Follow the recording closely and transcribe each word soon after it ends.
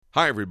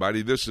Hi,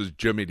 everybody. This is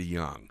Jimmy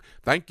DeYoung.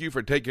 Thank you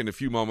for taking a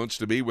few moments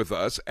to be with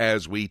us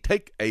as we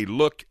take a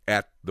look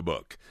at the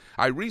book.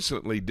 I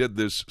recently did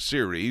this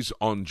series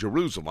on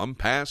Jerusalem,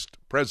 past,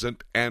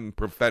 present, and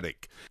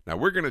prophetic. Now,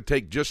 we're going to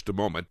take just a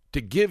moment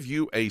to give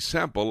you a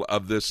sample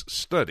of this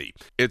study.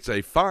 It's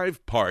a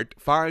 5-part,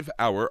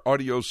 5-hour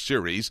audio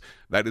series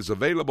that is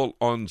available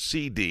on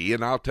CD,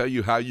 and I'll tell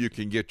you how you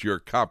can get your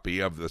copy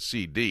of the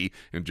CD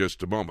in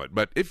just a moment.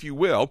 But if you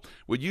will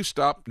you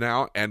stop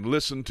now and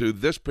listen to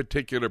this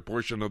particular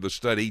portion of the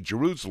study,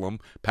 Jerusalem,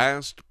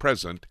 past,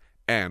 present,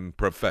 and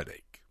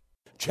prophetic.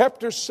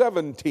 Chapter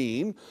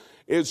 17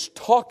 is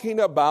talking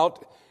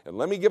about, and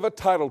let me give a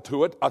title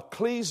to it,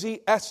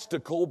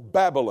 Ecclesiastical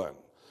Babylon.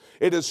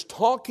 It is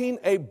talking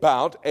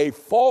about a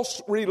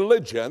false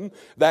religion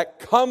that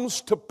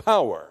comes to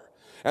power.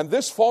 And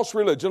this false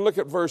religion, look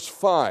at verse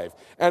 5.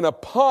 And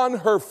upon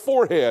her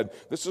forehead,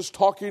 this is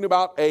talking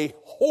about a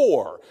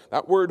whore.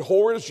 That word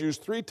whore is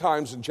used 3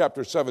 times in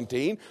chapter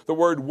 17. The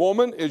word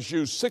woman is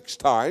used 6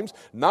 times.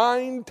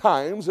 9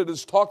 times it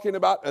is talking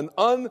about an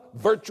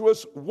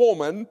unvirtuous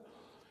woman,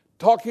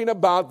 talking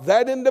about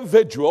that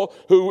individual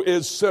who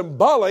is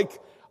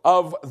symbolic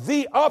of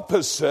the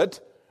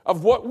opposite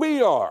of what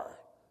we are.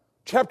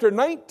 Chapter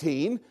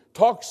 19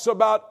 talks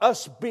about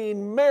us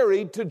being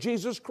married to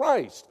Jesus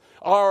Christ.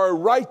 Our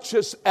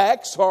righteous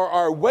acts are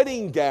our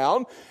wedding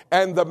gown,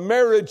 and the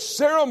marriage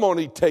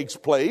ceremony takes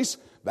place.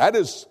 That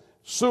is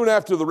soon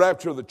after the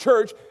rapture of the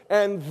church.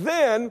 And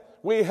then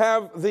we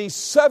have the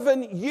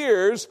 7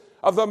 years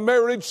of the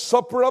marriage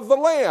supper of the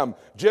Lamb,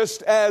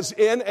 just as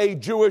in a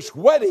Jewish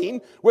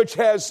wedding, which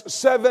has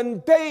 7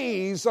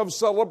 days of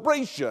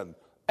celebration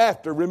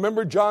after.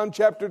 Remember John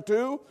chapter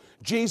 2?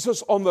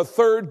 Jesus on the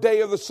 3rd day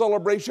of the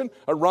celebration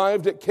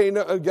arrived at Cana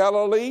of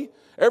Galilee.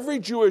 Every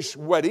Jewish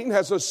wedding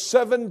has a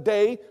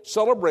 7-day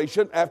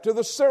celebration after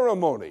the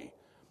ceremony.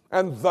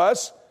 And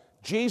thus,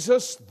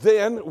 Jesus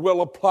then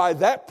will apply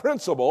that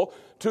principle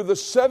to the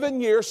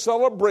 7-year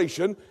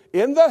celebration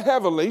in the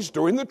heavenlies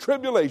during the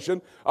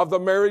tribulation of the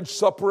marriage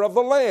supper of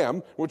the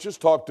Lamb, which is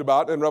talked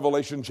about in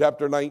Revelation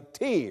chapter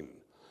 19.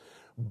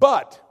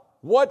 But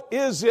what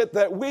is it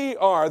that we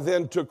are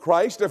then to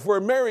Christ if we're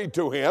married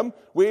to Him?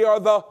 We are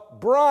the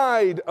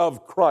bride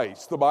of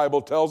Christ, the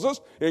Bible tells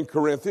us in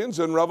Corinthians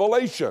and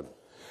Revelation.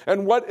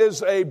 And what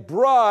is a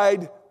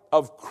bride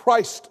of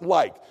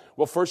Christ-like?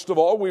 Well, first of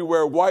all, we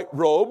wear white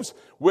robes,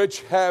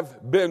 which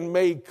have been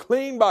made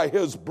clean by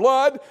His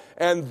blood.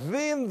 And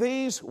then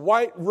these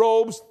white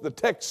robes, the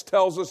text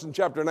tells us in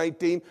chapter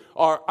 19,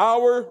 are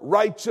our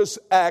righteous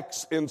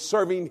acts in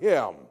serving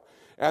Him.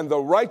 And the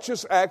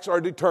righteous acts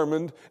are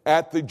determined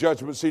at the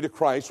judgment seat of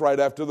Christ right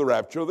after the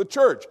rapture of the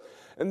church.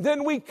 And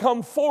then we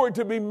come forward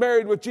to be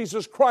married with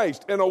Jesus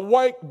Christ in a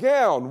white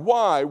gown.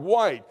 Why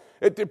white?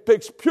 It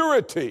depicts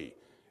purity.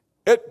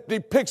 It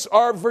depicts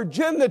our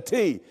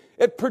virginity.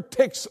 It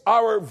protects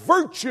our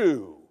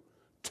virtue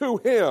to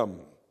Him.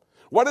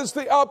 What is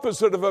the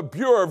opposite of a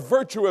pure,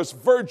 virtuous,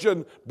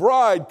 virgin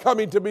bride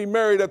coming to be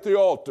married at the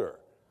altar?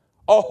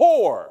 A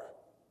whore.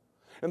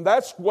 And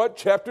that's what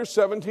chapter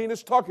 17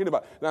 is talking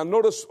about. Now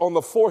notice on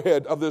the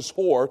forehead of this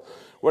whore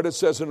what it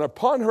says, and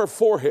upon her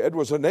forehead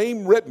was a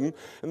name written.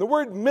 And the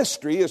word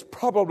mystery is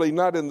probably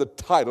not in the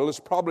title. It's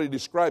probably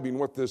describing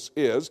what this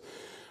is.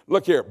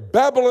 Look here,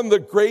 Babylon the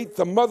Great,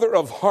 the mother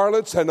of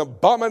harlots and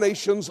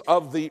abominations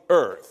of the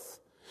earth.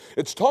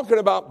 It's talking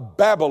about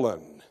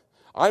Babylon.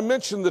 I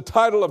mentioned the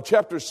title of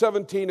chapter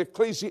 17,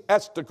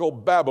 Ecclesiastical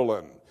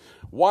Babylon.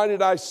 Why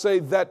did I say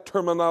that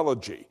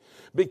terminology?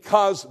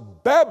 Because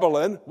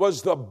Babylon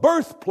was the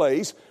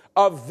birthplace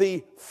of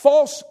the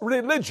false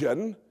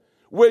religion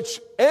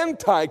which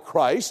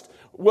Antichrist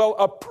will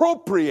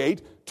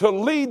appropriate to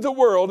lead the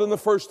world in the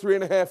first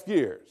 3.5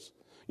 years.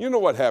 You know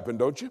what happened,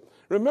 don't you?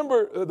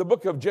 Remember the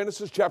book of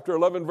Genesis, chapter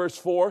 11, verse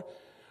 4?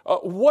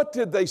 What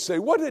did they say?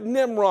 What did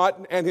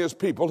Nimrod and his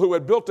people, who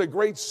had built a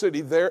great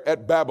city there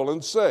at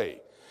Babylon,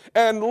 say?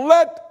 And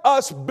let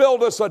us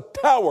build us a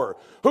tower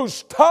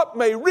whose top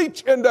may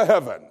reach into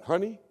heaven.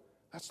 Honey,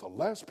 that's the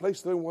last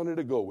place they wanted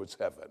to go was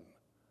heaven.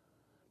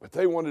 But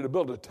they wanted to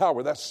build a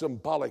tower. That's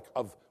symbolic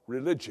of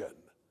religion.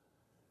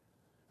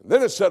 And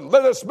then it said,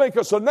 let us make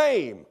us a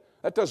name.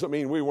 That doesn't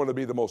mean we want to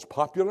be the most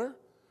popular.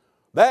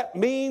 That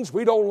means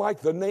we don't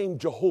like the name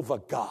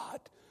Jehovah God.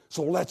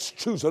 So let's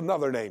choose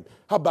another name.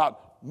 How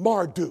about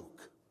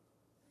Marduk,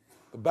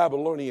 the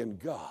Babylonian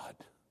god?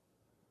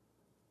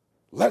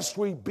 Lest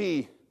we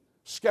be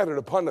scattered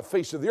upon the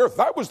face of the earth.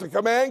 That was the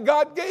command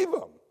God gave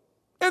them.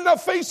 In the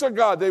face of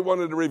God, they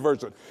wanted to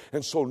reverse it.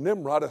 And so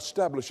Nimrod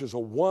establishes a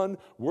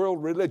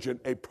one-world religion,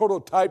 a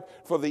prototype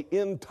for the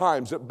end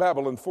times at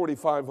Babylon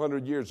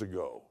 4,500 years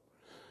ago.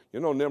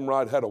 You know,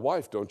 Nimrod had a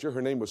wife, don't you?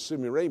 Her name was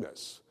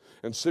Semiramis.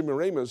 And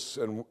Semiramis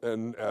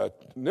and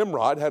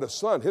Nimrod had a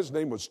son. His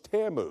name was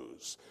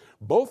Tammuz.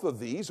 Both of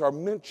these are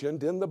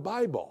mentioned in the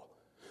Bible.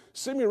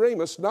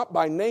 Semiramis, not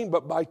by name,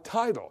 but by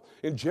title.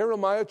 In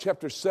Jeremiah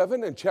chapter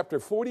 7 and chapter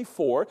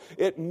 44,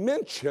 it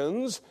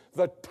mentions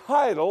the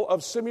title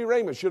of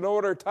Semiramis. You know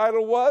what her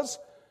title was?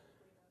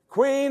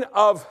 Queen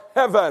of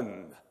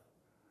Heaven.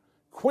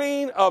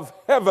 Queen of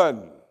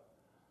Heaven,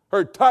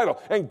 her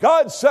title. And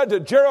God said to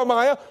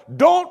Jeremiah,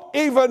 don't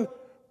even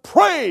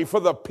pray for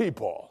the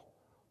people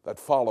that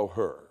follow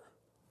her.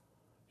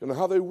 You know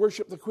how they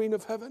worship the Queen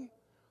of Heaven?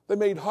 They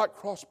made hot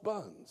cross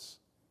buns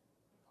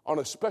on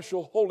a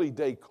special holy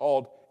day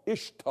called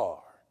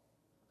Ishtar.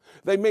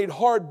 They made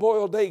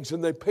hard-boiled eggs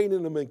and they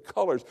painted them in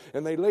colors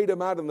and they laid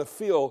them out in the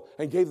field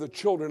and gave the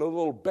children a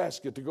little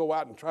basket to go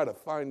out and try to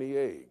find the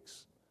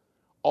eggs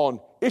on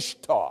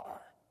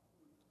Ishtar.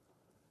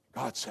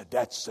 God said,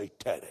 that's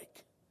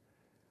satanic.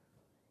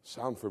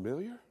 Sound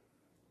familiar?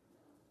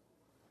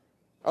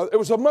 It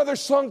was a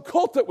mother-son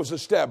cult that was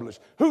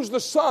established. Who's the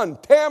son?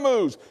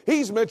 Tammuz.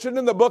 He's mentioned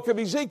in the book of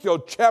Ezekiel,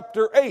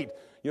 chapter 8.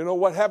 You know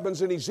what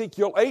happens in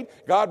Ezekiel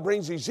 8? God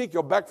brings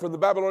Ezekiel back from the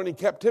Babylonian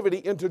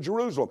captivity into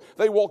Jerusalem.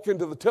 They walk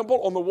into the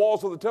temple. On the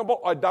walls of the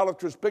temple,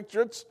 idolatrous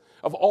pictures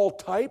of all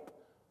type.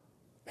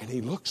 And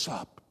he looks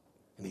up,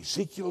 and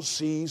Ezekiel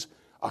sees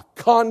a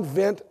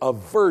convent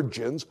of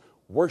virgins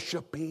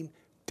worshiping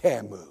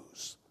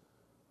Tammuz,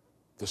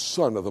 the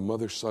son of the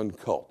mother-son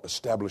cult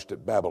established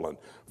at Babylon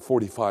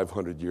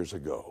 4,500 years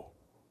ago.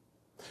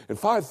 In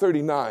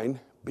 539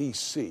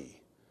 BC,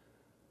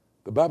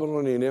 the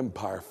Babylonian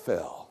Empire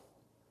fell.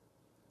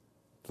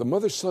 The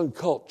mother-son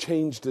cult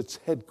changed its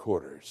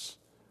headquarters.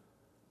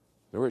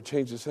 You know where it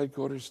changed its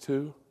headquarters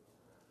to?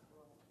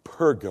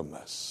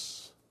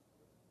 Pergamus.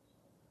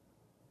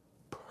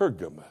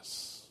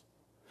 Pergamus.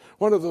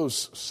 One of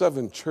those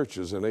 7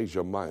 churches in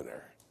Asia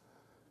Minor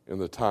in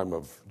the time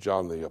of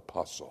John the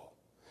Apostle.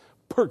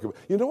 Pergamus.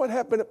 You know what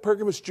happened at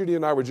Pergamus? Judy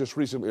and I were just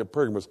recently at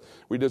Pergamus.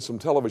 We did some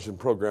television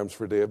programs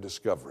for Day of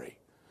Discovery.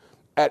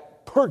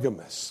 At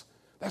Pergamus,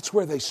 that's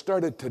where they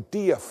started to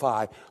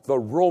deify the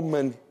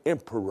Roman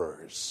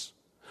emperors.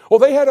 Well,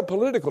 they had a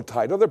political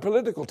title. Their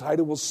political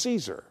title was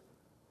Caesar.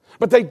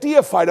 But they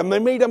deified them. They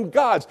made them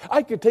gods.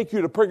 I could take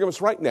you to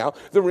Pergamus right now.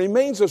 The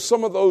remains of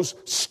some of those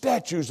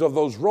statues of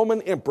those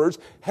Roman emperors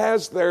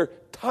has their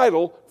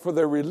title for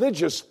their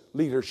religious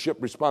leadership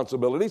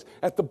responsibilities.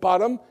 At the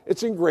bottom,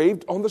 it's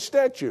engraved on the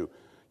statue.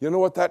 You know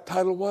what that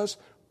title was?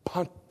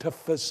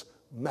 Pontifex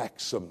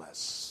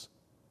Maximus.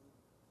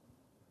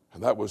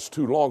 And that was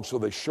too long, so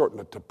they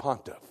shortened it to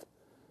Pontiff.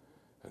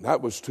 And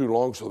that was too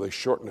long, so they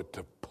shortened it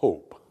to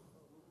Pope.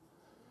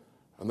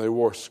 And they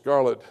wore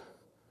scarlet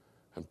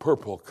and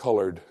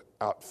purple-colored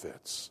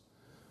outfits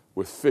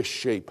with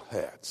fish-shaped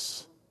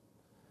hats.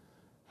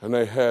 And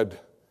they had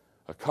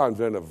a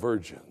convent of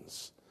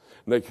virgins.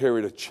 And they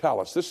carried a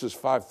chalice. This is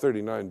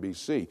 539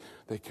 BC.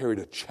 They carried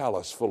a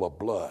chalice full of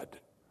blood.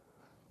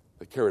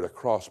 They carried a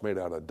cross made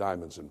out of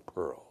diamonds and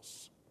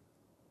pearls.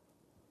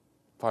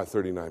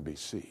 539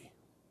 BC. And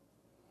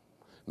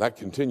that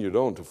continued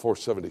on to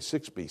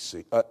 476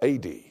 BC,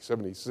 AD,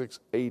 76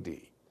 AD,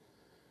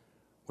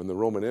 when the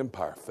Roman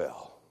Empire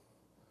fell.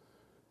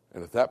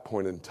 And at that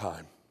point in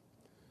time,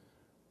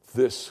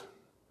 this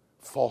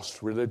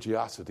false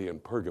religiosity in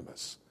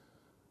Pergamus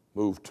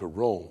moved to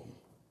Rome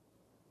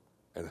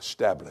and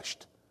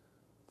established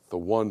the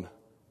one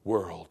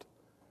world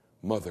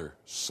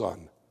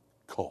mother-son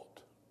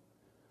cult.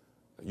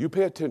 Now, you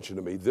pay attention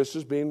to me. This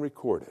is being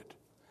recorded.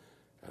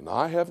 And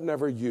I have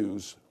never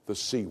used the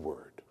C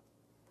word.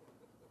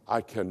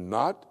 I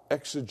cannot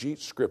exegete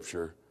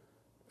Scripture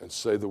and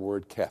say the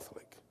word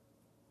Catholic.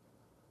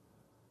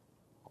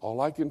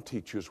 All I can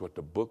teach you is what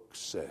the book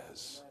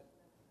says.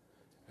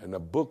 And the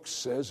book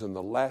says in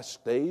the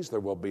last days there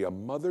will be a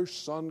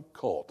mother-son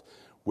cult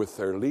with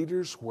their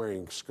leaders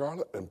wearing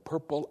scarlet and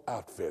purple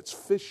outfits,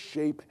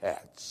 fish-shaped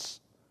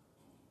hats,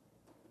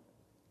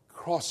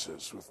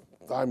 crosses with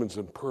diamonds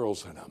and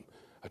pearls in them,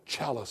 a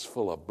chalice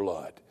full of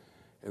blood.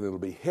 And it'll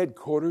be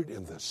headquartered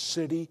in the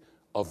city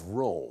of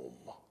Rome.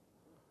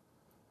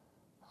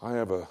 I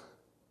have a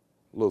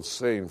little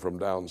saying from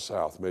down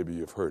south. Maybe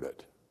you've heard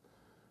it.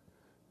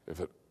 If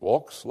it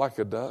walks like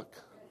a duck,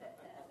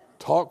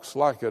 talks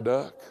like a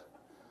duck,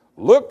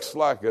 looks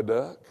like a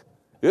duck,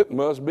 it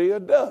must be a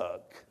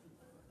duck.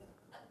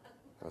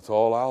 That's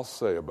all I'll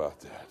say about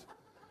that.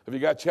 Have you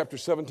got chapter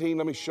 17?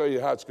 Let me show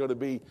you how it's going to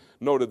be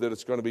noted that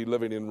it's going to be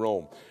living in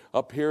Rome.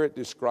 Up here it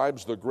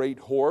describes the great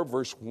whore,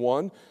 verse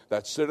 1,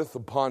 that sitteth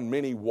upon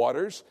many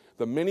waters.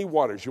 The many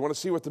waters. You want to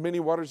see what the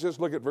many waters is?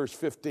 Look at verse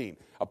 15.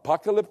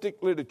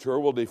 Apocalyptic literature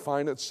will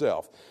define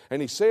itself.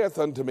 And he saith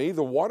unto me,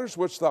 the waters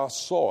which thou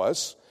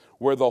sawest,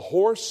 where the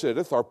whore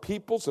sitteth, are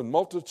peoples and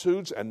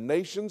multitudes and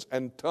nations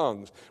and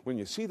tongues. When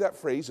you see that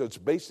phrase, it's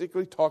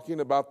basically talking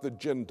about the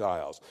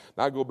Gentiles.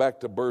 Now I go back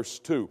to verse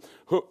 2.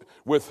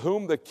 With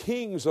whom the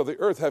kings of the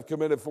earth have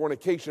committed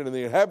fornication, and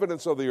the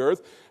inhabitants of the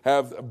earth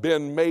have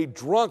been made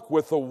drunk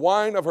with the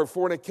wine of her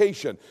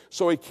fornication.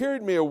 So he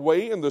carried me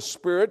away in the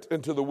spirit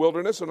into the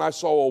wilderness, and I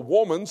saw a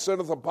woman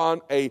sitteth upon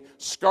a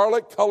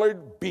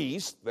scarlet-colored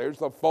beast. There's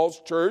the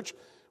false church,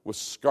 with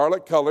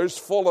scarlet colors,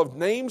 full of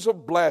names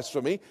of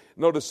blasphemy.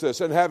 Notice this,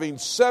 and having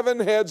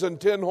 7 heads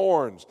and 10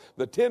 horns.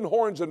 The 10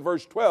 horns in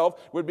verse 12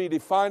 would be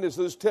defined as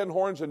those 10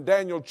 horns in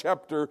Daniel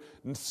chapter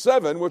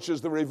 7, which is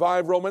the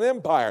revived Roman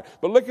Empire.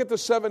 But look at the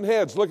 7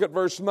 heads. Look at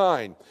verse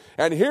 9.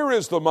 And here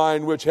is the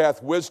mind which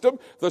hath wisdom.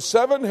 The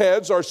 7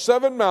 heads are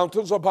 7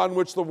 mountains upon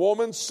which the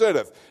woman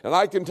sitteth. And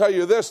I can tell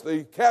you this,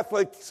 the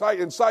Catholic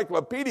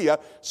Encyclopedia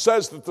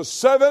says that the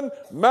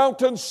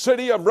 7-mountain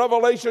city of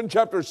Revelation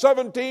chapter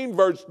 17,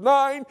 verse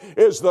 9,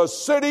 is the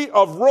city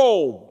of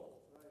Rome.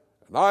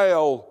 And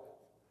I'll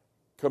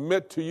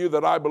commit to you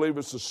that I believe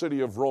it's the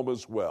city of Rome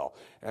as well.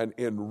 And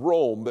in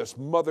Rome, this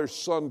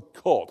mother-son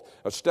cult,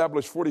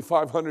 established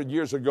 4,500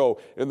 years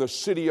ago in the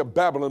city of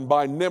Babylon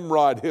by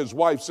Nimrod, his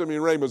wife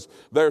Semiramis,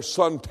 their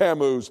son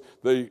Tammuz,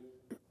 the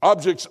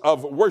objects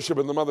of worship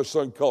in the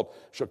mother-son cult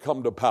shall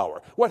come to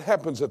power. What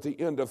happens at the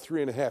end of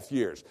 3.5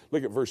 years?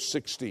 Look at verse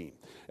 16.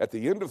 At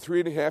the end of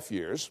 3.5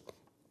 years,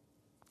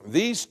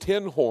 these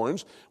 10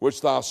 horns which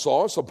thou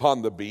sawest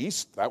upon the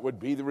beast, that would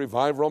be the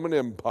revived Roman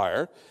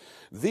Empire,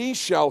 these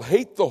shall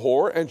hate the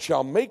whore, and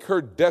shall make her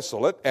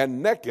desolate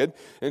and naked,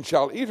 and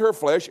shall eat her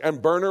flesh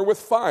and burn her with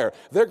fire.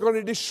 They're going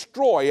to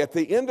destroy, at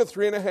the end of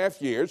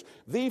 3.5 years,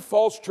 the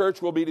false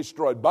church will be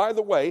destroyed. By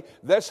the way,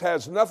 this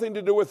has nothing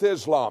to do with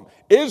Islam.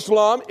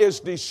 Islam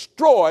is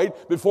destroyed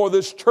before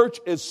this church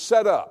is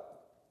set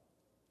up.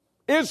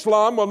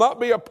 Islam will not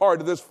be a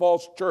part of this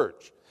false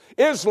church.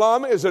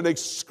 Islam is an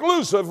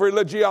exclusive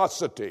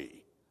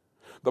religiosity.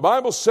 The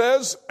Bible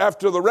says,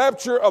 after the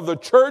rapture of the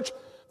church,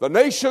 the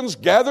nations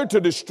gather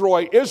to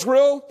destroy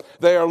Israel.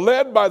 They are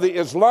led by the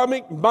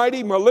Islamic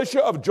mighty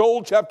militia of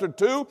Joel chapter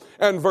 2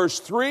 and verse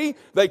 3.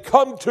 They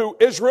come to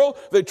Israel.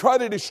 They try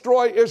to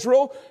destroy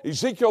Israel.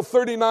 Ezekiel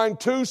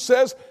 39:2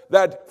 says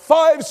that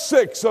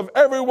 5/6 of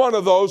every one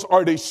of those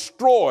are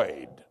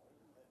destroyed.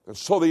 And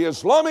so the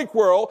Islamic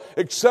world,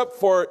 except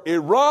for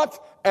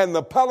Iraq and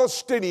the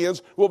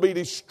Palestinians, will be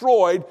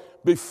destroyed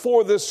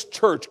before this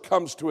church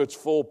comes to its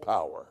full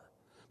power.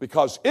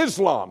 Because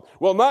Islam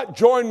will not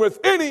join with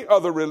any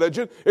other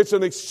religion. It's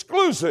an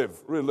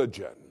exclusive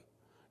religion.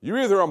 You're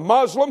either a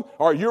Muslim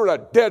or you're a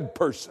dead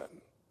person.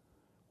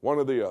 One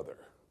or the other.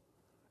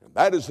 And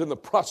that is in the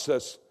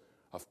process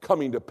of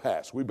coming to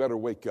pass. We better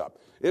wake up.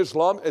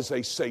 Islam is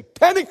a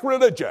satanic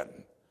religion.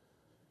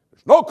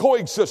 There's no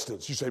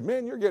coexistence. You say,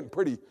 man, you're getting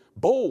pretty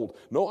bold.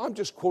 No, I'm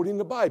just quoting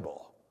the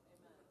Bible.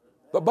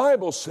 The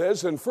Bible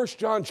says in 1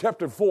 John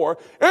chapter 4,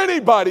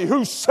 anybody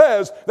who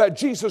says that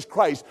Jesus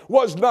Christ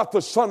was not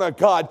the Son of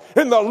God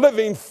in the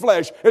living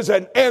flesh is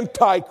an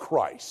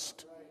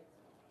antichrist.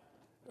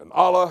 And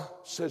Allah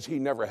says he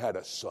never had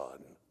a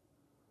son.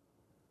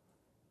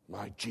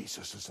 My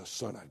Jesus is the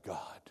Son of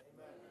God.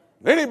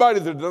 Anybody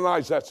that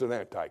denies that's an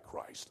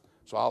antichrist.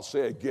 So I'll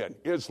say again,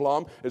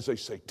 Islam is a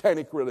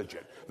satanic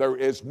religion. There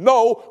is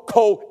no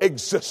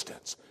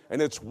coexistence.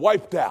 And it's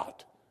wiped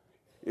out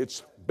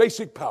its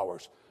basic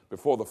powers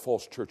before the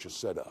false church is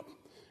set up.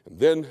 And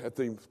then at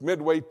the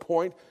midway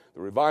point, the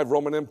revived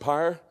Roman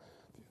Empire,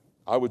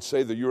 I would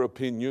say the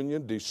European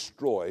Union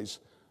destroys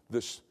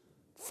this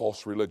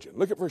false religion.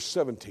 Look at verse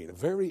 17, a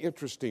very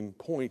interesting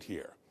point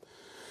here.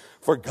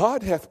 For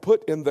God hath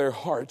put in their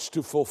hearts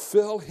to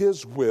fulfill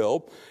his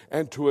will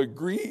and to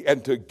agree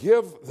and to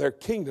give their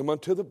kingdom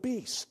unto the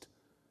beast.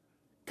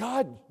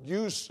 God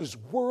uses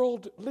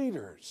world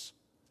leaders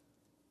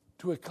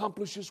to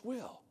accomplish his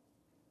will.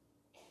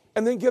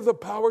 And then give the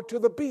power to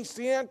the beast,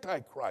 the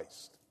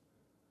Antichrist.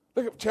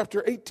 Look at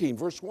chapter 18,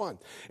 verse 1.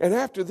 And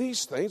after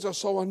these things I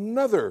saw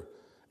another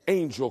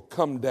angel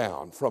come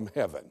down from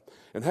heaven,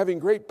 and having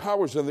great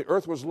powers, and the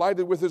earth was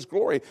lighted with his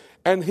glory.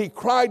 And he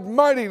cried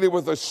mightily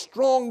with a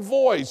strong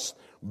voice,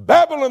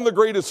 Babylon the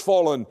great is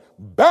fallen,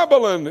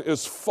 Babylon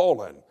is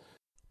fallen.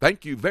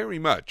 Thank you very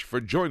much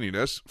for joining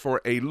us for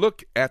a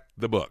look at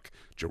the book,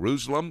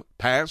 Jerusalem,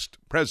 Past,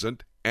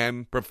 Present,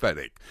 and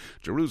Prophetic.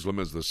 Jerusalem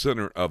is the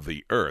center of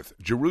the earth.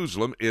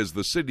 Jerusalem is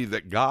the city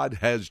that God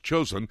has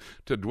chosen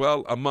to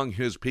dwell among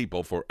his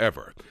people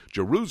forever.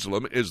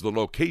 Jerusalem is the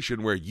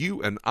location where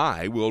you and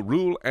I will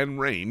rule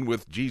and reign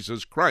with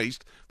Jesus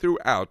Christ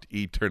throughout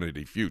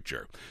eternity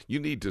future.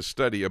 You need to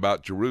study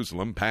about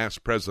Jerusalem,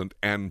 past, present,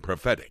 and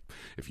prophetic.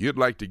 If you'd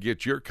like to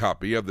get your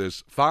copy of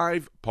this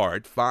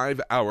 5-part,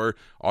 5-hour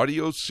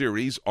audio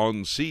series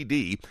on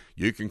CD,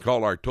 you can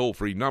call our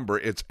toll-free number.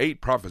 It's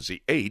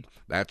 8Prophecy 8.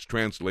 That's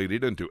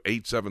translated into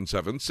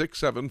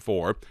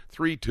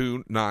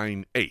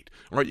 877-674-3298.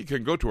 Or you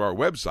can go to our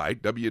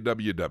website,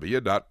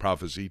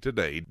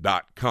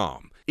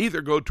 www.prophecytoday.com.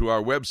 Either go to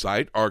our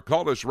website or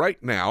call us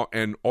right now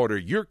and order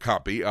your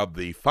copy of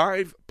the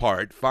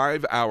 5-part,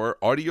 5-hour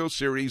audio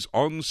series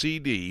on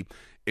CD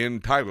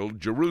entitled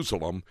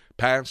Jerusalem,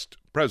 Past,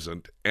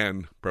 Present,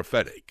 and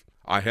Prophetic.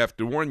 I have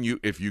to warn you,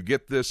 if you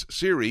get this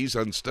series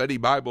on Study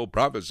Bible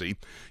Prophecy,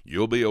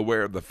 you'll be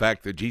aware of the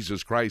fact that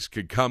Jesus Christ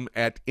could come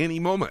at any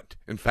moment.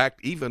 In fact,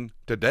 even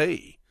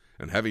today.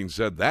 And having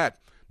said that,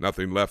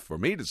 nothing left for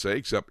me to say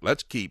except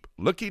let's keep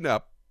looking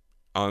up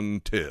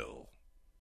until...